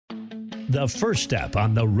The first step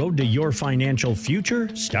on the road to your financial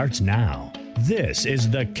future starts now. This is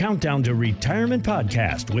the Countdown to Retirement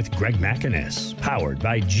podcast with Greg McInnes, powered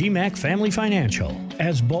by GMAC Family Financial.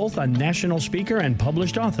 As both a national speaker and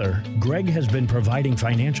published author, Greg has been providing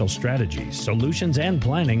financial strategies, solutions, and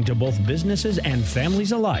planning to both businesses and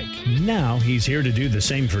families alike. Now he's here to do the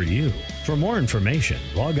same for you. For more information,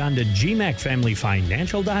 log on to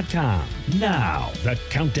gmacfamilyfinancial.com. Now, the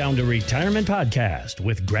Countdown to Retirement podcast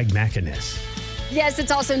with Greg McInnes. Yes,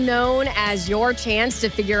 it's also known as your chance to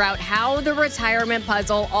figure out how the retirement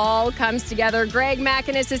puzzle all comes together. Greg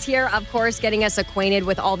McInnes is here, of course, getting us acquainted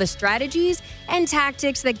with all the strategies and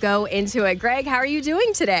tactics that go into it. Greg, how are you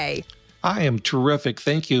doing today? I am terrific.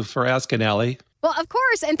 Thank you for asking, Allie. Well, of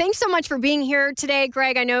course, and thanks so much for being here today,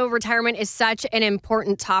 Greg. I know retirement is such an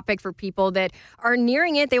important topic for people that are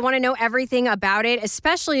nearing it. They want to know everything about it,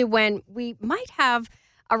 especially when we might have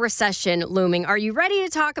a recession looming. Are you ready to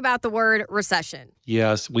talk about the word recession?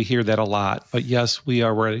 Yes, we hear that a lot. But yes, we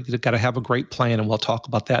are ready. We've got to have a great plan, and we'll talk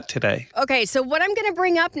about that today. Okay, so what I'm going to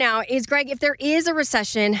bring up now is, Greg, if there is a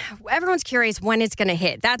recession, everyone's curious when it's going to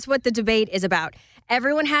hit. That's what the debate is about.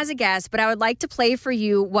 Everyone has a guess, but I would like to play for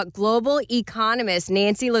you what global economist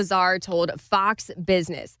Nancy Lazar told Fox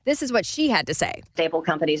Business. This is what she had to say. Staple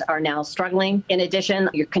companies are now struggling. In addition,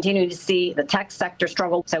 you're continuing to see the tech sector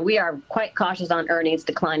struggle. So we are quite cautious on earnings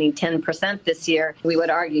declining 10% this year. We would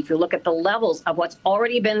argue if you look at the levels of what's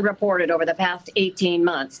already been reported over the past 18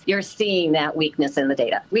 months, you're seeing that weakness in the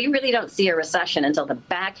data. We really don't see a recession until the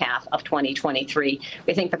back half of 2023.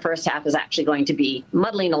 We think the first half is actually going to be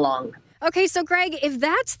muddling along. Okay, so Greg, if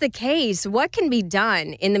that's the case, what can be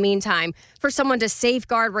done in the meantime for someone to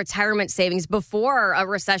safeguard retirement savings before a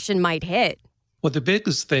recession might hit? Well, the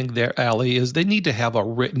biggest thing there, Allie, is they need to have a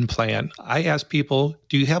written plan. I ask people,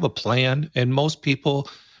 do you have a plan? And most people,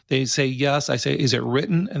 they say yes. I say, is it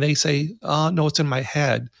written? And they say, no, it's in my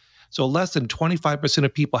head. So less than 25%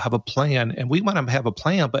 of people have a plan. And we want to have a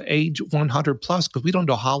plan, but age 100 plus, because we don't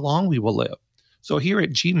know how long we will live. So here at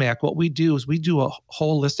GMAC, what we do is we do a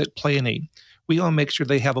holistic planning. We want to make sure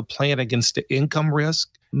they have a plan against the income risk,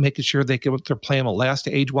 making sure their plan will last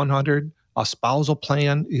to age 100, a spousal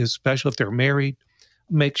plan, especially if they're married,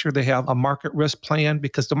 make sure they have a market risk plan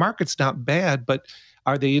because the market's not bad, but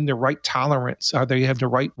are they in the right tolerance? Are they have the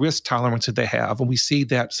right risk tolerance that they have? And we see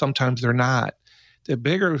that sometimes they're not. The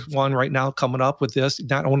bigger one right now coming up with this,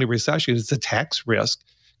 not only recession, it's the tax risk.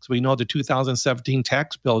 So we know the 2017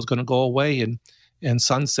 tax bill is going to go away and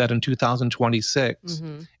sunset in 2026.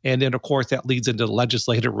 Mm-hmm. And then, of course, that leads into the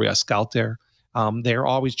legislative risk out there. They're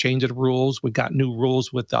always changing the rules. We got new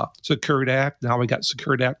rules with the Security Act. Now we got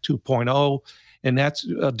Security Act 2.0, and that's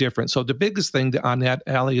different. So the biggest thing on that,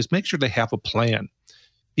 Allie, is make sure they have a plan.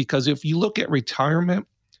 Because if you look at retirement,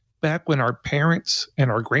 back when our parents and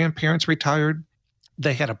our grandparents retired,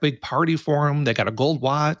 they had a big party for them. They got a gold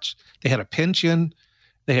watch. They had a pension.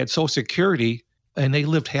 They had Social Security, and they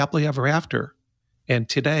lived happily ever after. And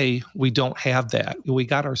today, we don't have that. We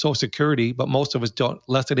got our Social Security, but most of us don't.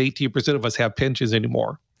 Less than 18% of us have pensions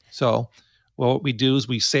anymore. So what we do is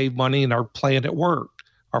we save money in our plan at work,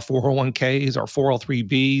 our 401ks, our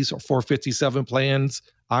 403bs, our 457 plans,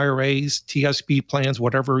 IRAs, TSP plans,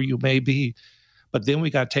 whatever you may be. But then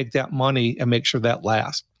we got to take that money and make sure that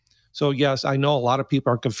lasts. So yes, I know a lot of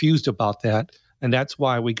people are confused about that. And that's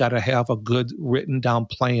why we got to have a good written down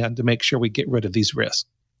plan to make sure we get rid of these risks.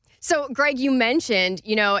 So, Greg, you mentioned,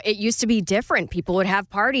 it used to be different. People would have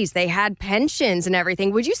parties. They had pensions and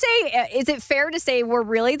everything. Would you say, is it fair to say we're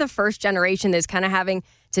really the first generation that's kind of having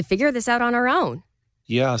to figure this out on our own?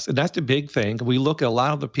 Yes, and that's the big thing. We look at a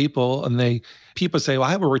lot of the people and people say, well,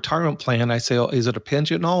 I have a retirement plan. I say, oh, is it a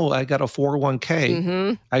pension? No, I got a 401k.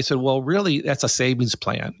 Mm-hmm. I said, well, really, that's a savings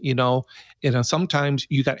plan, And sometimes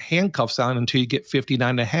you got handcuffs on until you get 59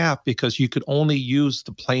 and a half because you could only use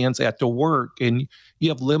the plans at the work and you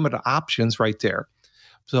have limited options right there.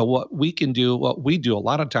 So what we do a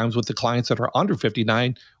lot of times with the clients that are under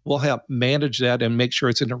 59, we'll help manage that and make sure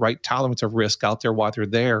it's in the right tolerance of risk out there while they're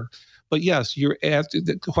there. But yes, you're asking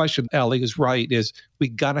the question, Ellie, is right, is we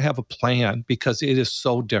got to have a plan because it is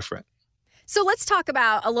so different. So let's talk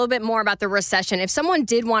about a little bit more about the recession. If someone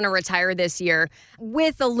did want to retire this year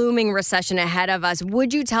with a looming recession ahead of us,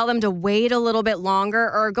 would you tell them to wait a little bit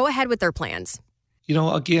longer or go ahead with their plans?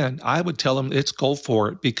 Again, I would tell them let's go for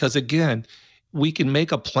it because, again, we can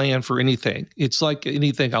make a plan for anything. It's like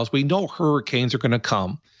anything else. We know hurricanes are going to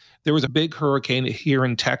come. There was a big hurricane here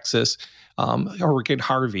in Texas, Hurricane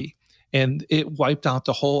Harvey. And it wiped out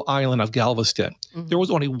the whole island of Galveston. Mm-hmm. There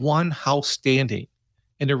was only one house standing.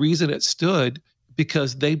 And the reason it stood,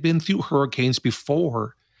 because they've been through hurricanes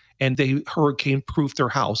before, and they hurricane-proofed their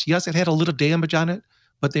house. Yes, it had a little damage on it,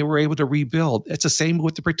 but they were able to rebuild. It's the same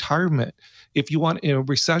with the retirement. If you want,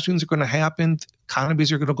 recessions are going to happen,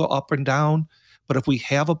 economies are going to go up and down. But if we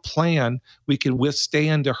have a plan, we can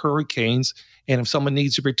withstand the hurricanes. And if someone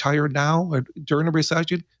needs to retire now or during a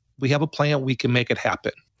recession, we have a plan, we can make it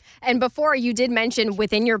happen. And before, you did mention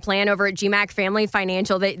within your plan over at GMAC Family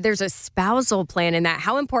Financial that there's a spousal plan in that.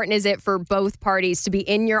 How important is it for both parties to be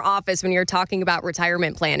in your office when you're talking about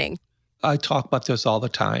retirement planning? I talk about this all the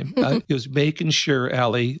time. Is making sure,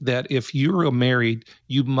 Allie, that if you're married,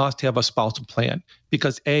 you must have a spousal plan.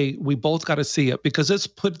 Because we both got to see it. Because let's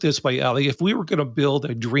put it this way, Allie, if we were going to build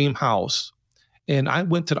a dream house and I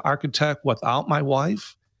went to the architect without my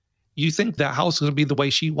wife, you think that house is going to be the way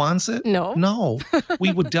she wants it? No.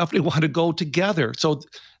 We would definitely want to go together. So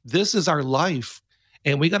this is our life.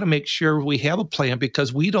 And we got to make sure we have a plan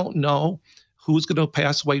because we don't know who's going to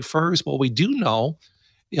pass away first. But we do know,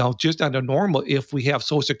 just on a normal, if we have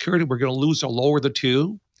Social Security, we're going to lose or lower the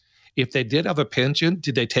two. If they did have a pension,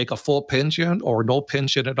 did they take a full pension or no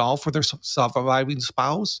pension at all for their surviving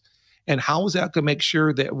spouse? And how is that going to make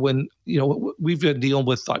sure that when, we've been dealing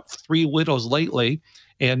with like 3 widows lately,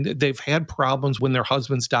 and they've had problems when their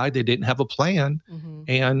husbands died, they didn't have a plan. Mm-hmm.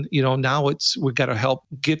 And, now we've got to help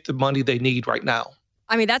get the money they need right now.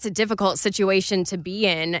 I mean, that's a difficult situation to be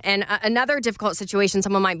in. And another difficult situation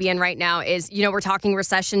someone might be in right now is, we're talking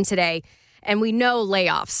recession today, and we know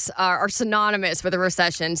layoffs are synonymous with a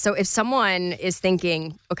recession. So if someone is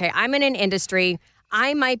thinking, okay, I'm in an industry,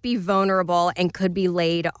 I might be vulnerable and could be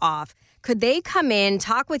laid off. Could they come in,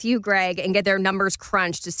 talk with you, Greg, and get their numbers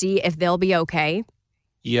crunched to see if they'll be okay?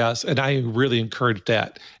 Yes, and I really encourage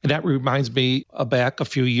that. And that reminds me back a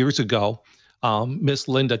few years ago, Miss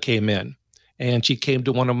Linda came in. And she came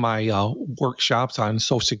to one of my workshops on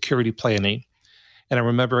Social Security planning. And I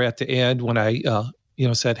remember at the end when I,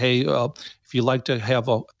 said, hey, if you'd like to have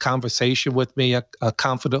a conversation with me, a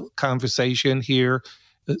confident conversation here,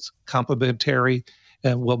 it's complimentary,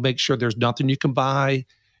 and we'll make sure there's nothing you can buy.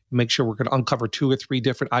 Make sure we're going to uncover 2 or 3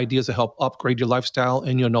 different ideas to help upgrade your lifestyle,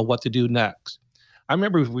 and you'll know what to do next. I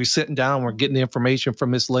remember we were sitting down, we're getting the information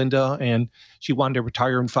from Miss Linda, and she wanted to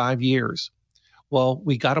retire in 5 years. Well,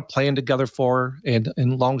 we got a plan together for her, and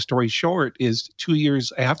long story short is 2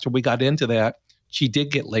 years after we got into that, she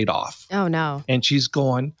did get laid off. Oh, no. And she's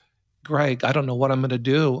going, Greg, I don't know what I'm going to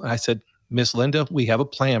do. And I said, Miss Linda, we have a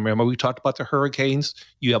plan. Remember, we talked about the hurricanes.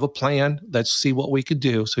 You have a plan. Let's see what we could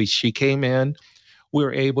do. So she came in. We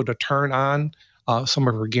were able to turn on some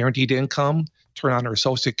of her guaranteed income, turn on her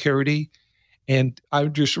Social Security. And I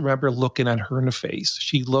just remember looking at her in the face.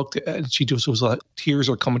 She looked and she just was like, tears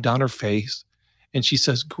were coming down her face. And she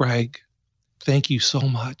says, Greg, thank you so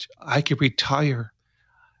much. I can retire.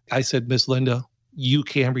 I said, Miss Linda, you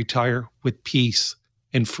can retire with peace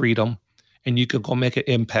and freedom, and you can go make an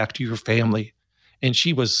impact to your family. And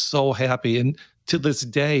she was so happy. And to this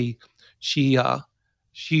day, she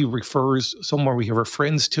refers some of her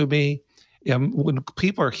friends to me. And when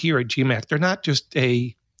people are here at GMAC, they're not just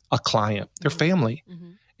a client, they're family. Mm-hmm.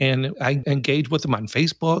 And I engage with them on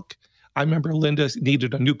Facebook. I remember Linda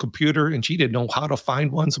needed a new computer and she didn't know how to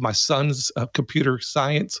find one. So my son's a computer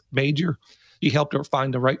science major. He helped her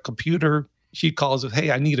find the right computer. She calls us,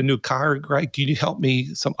 hey, I need a new car. Greg, can you help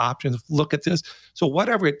me some options? Look at this. So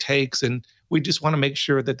whatever it takes. And we just want to make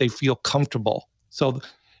sure that they feel comfortable. So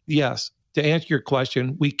yes, to answer your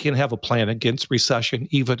question, we can have a plan against recession,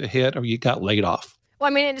 even to hit or you got laid off. Well,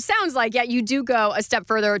 I mean, it sounds like, you do go a step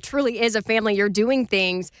further. It truly is a family. You're doing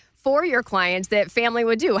things for your clients that family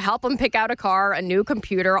would do. Help them pick out a car, a new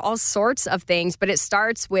computer, all sorts of things. But it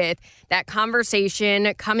starts with that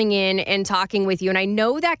conversation, coming in and talking with you. And I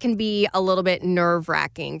know that can be a little bit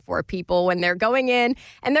nerve-wracking for people when they're going in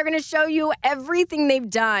and they're going to show you everything they've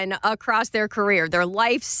done across their career, their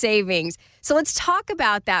life savings. So let's talk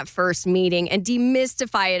about that first meeting and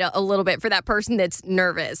demystify it a little bit for that person that's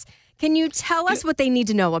nervous. Can you tell us what they need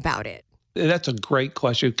to know about it? That's a great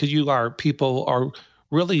question because people are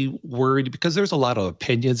really worried because there's a lot of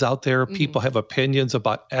opinions out there. Mm-hmm. People have opinions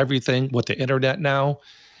about everything with the internet now.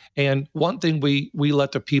 And one thing we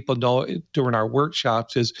let the people know during our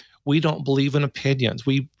workshops is we don't believe in opinions.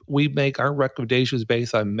 We make our recommendations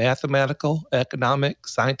based on mathematical, economic,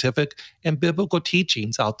 scientific, and biblical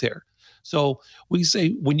teachings out there. So we say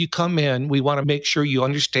when you come in, we want to make sure you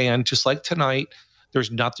understand, just like tonight,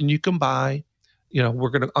 there's nothing you can buy. We're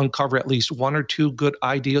going to uncover at least 1 or 2 good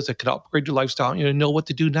ideas that could upgrade your lifestyle and know what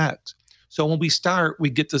to do next. So when we start, we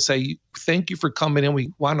get to say, thank you for coming in.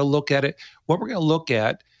 We want to look at it. What we're going to look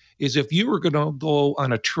at is if you were going to go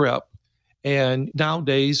on a trip, and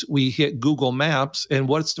nowadays we hit Google Maps, and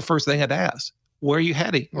what's the first thing I'd ask? where are you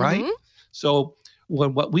heading, right? So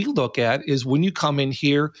what we look at is when you come in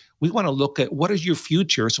here, we want to look at what is your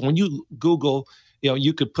future. So when you Google,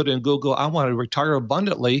 you could put in Google, I want to retire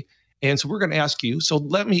abundantly. And so we're going to ask you, so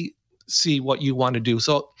let me see what you want to do.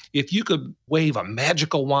 So if you could wave a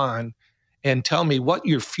magical wand and tell me what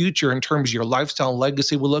your future in terms of your lifestyle and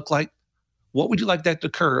legacy will look like, what would you like that to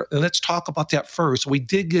occur? And let's talk about that first. So we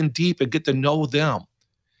dig in deep and get to know them.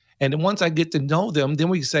 And then once I get to know them, then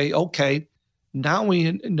we say, okay, now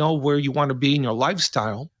we know where you want to be in your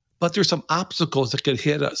lifestyle, but there's some obstacles that could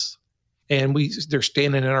hit us. And they're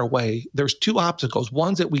standing in our way. There's two obstacles,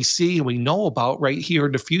 ones that we see and we know about right here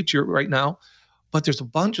in the future right now, but there's a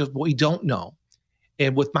bunch of what we don't know.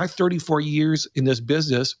 And with my 34 years in this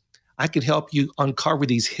business, I could help you uncover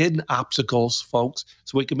these hidden obstacles, folks,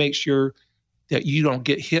 so we can make sure that you don't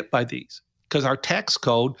get hit by these. Because our tax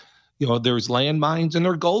code, there's landmines and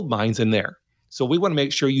there are gold mines in there. So we want to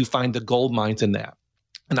make sure you find the gold mines in that.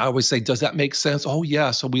 And I always say, does that make sense? Oh,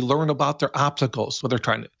 yeah. So we learn about their obstacles, what they're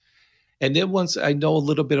trying to. And then once I know a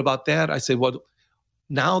little bit about that, I say, well,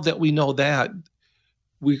 now that we know that,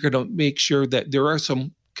 we're going to make sure that there are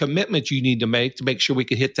some commitments you need to make sure we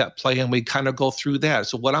can hit that plan. We kind of go through that.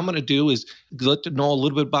 So what I'm going to do is let them know a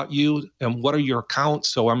little bit about you and what are your accounts.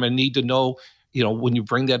 So I'm going to need to know, when you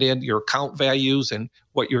bring that in, your account values and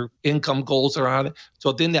what your income goals are on it.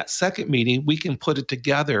 So then that second meeting, we can put it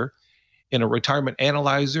together in a retirement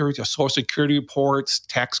analyzer, a Social Security reports,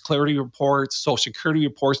 tax clarity reports, Social Security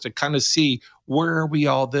reports to kind of see where are we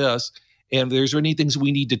all this, and there's any things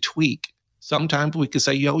we need to tweak. Sometimes we can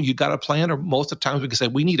say, you got a plan, or most of the times we can say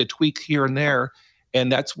we need to tweak here and there, and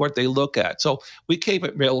that's what they look at. So we keep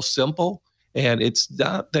it real simple, and it's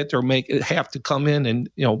not that they have to come in and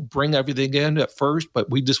bring everything in at first, but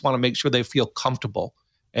we just want to make sure they feel comfortable,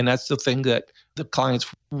 and that's the thing that the clients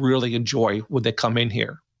really enjoy when they come in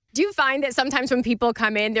here. Do you find that sometimes when people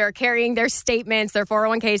come in, they're carrying their statements, their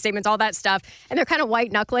 401k statements, all that stuff, and they're kind of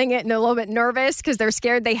white knuckling it and they're a little bit nervous because they're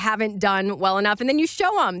scared they haven't done well enough. And then you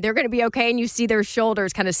show them they're going to be okay and you see their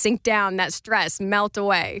shoulders kind of sink down, that stress melt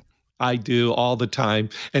away. I do all the time.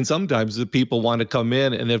 And sometimes the people want to come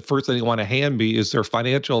in and the first thing they want to hand me is their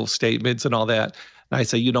financial statements and all that. And I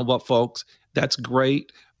say, you know what, folks, that's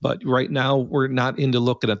great. But right now, we're not into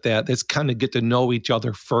looking at that. Let's kind of get to know each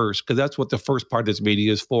other first, because that's what the first part of this meeting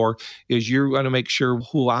is for, is you're going to make sure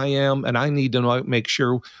who I am, and I need to make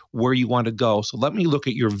sure where you want to go. So let me look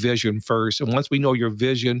at your vision first. And once we know your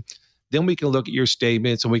vision, then we can look at your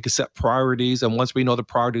statements and we can set priorities. And once we know the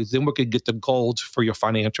priorities, then we can get the goals for your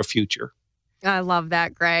financial future. I love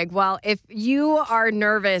that, Greg. Well, if you are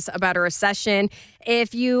nervous about a recession,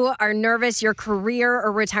 if you are nervous your career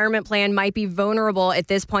or retirement plan might be vulnerable at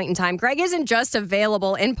this point in time, Greg isn't just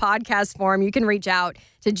available in podcast form. You can reach out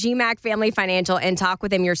to GMAC Family Financial and talk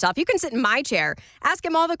with him yourself. You can sit in my chair, ask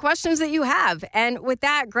him all the questions that you have. And with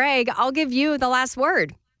that, Greg, I'll give you the last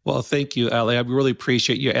word. Well, thank you, Allie. I really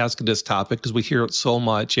appreciate you asking this topic because we hear it so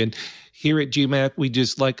much. And here at GMAC, we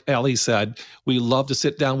just, like Allie said, we love to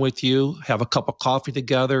sit down with you, have a cup of coffee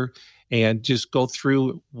together, and just go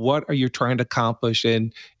through what are you trying to accomplish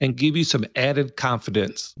and give you some added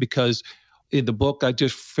confidence. Because in the book I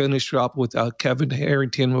just finished up with Kevin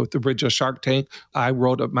Harrington with the original Shark Tank, I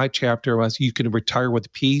wrote up my chapter was you can retire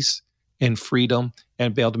with peace and freedom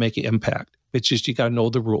and be able to make an impact. It's just you got to know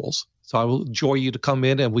the rules. So I will enjoy you to come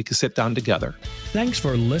in and we can sit down together. Thanks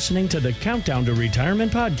for listening to the Countdown to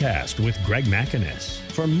Retirement podcast with Greg McInnes.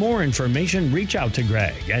 For more information, reach out to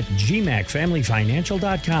Greg at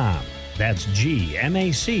gmacfamilyfinancial.com. That's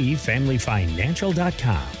GMAC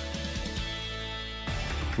familyfinancial.com.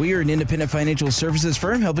 We are an independent financial services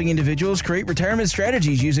firm helping individuals create retirement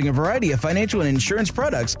strategies using a variety of financial and insurance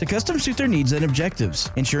products to custom suit their needs and objectives.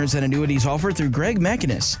 Insurance and annuities offered through Greg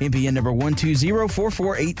McInnes, NPN number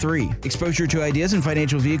 1204483. Exposure to ideas and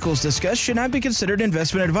financial vehicles discussed should not be considered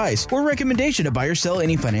investment advice or recommendation to buy or sell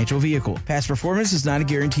any financial vehicle. Past performance is not a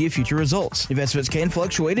guarantee of future results. Investments can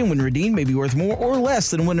fluctuate and when redeemed may be worth more or less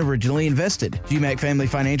than when originally invested. GMAC Family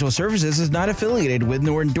Financial Services is not affiliated with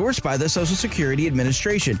nor endorsed by the Social Security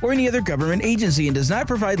Administration or any other government agency and does not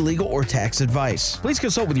provide legal or tax advice. Please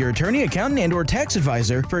consult with your attorney, accountant, and or tax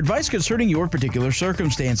advisor for advice concerning your particular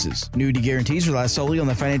circumstances. Annuity guarantees rely solely on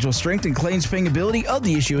the financial strength and claims paying ability of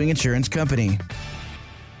the issuing insurance company.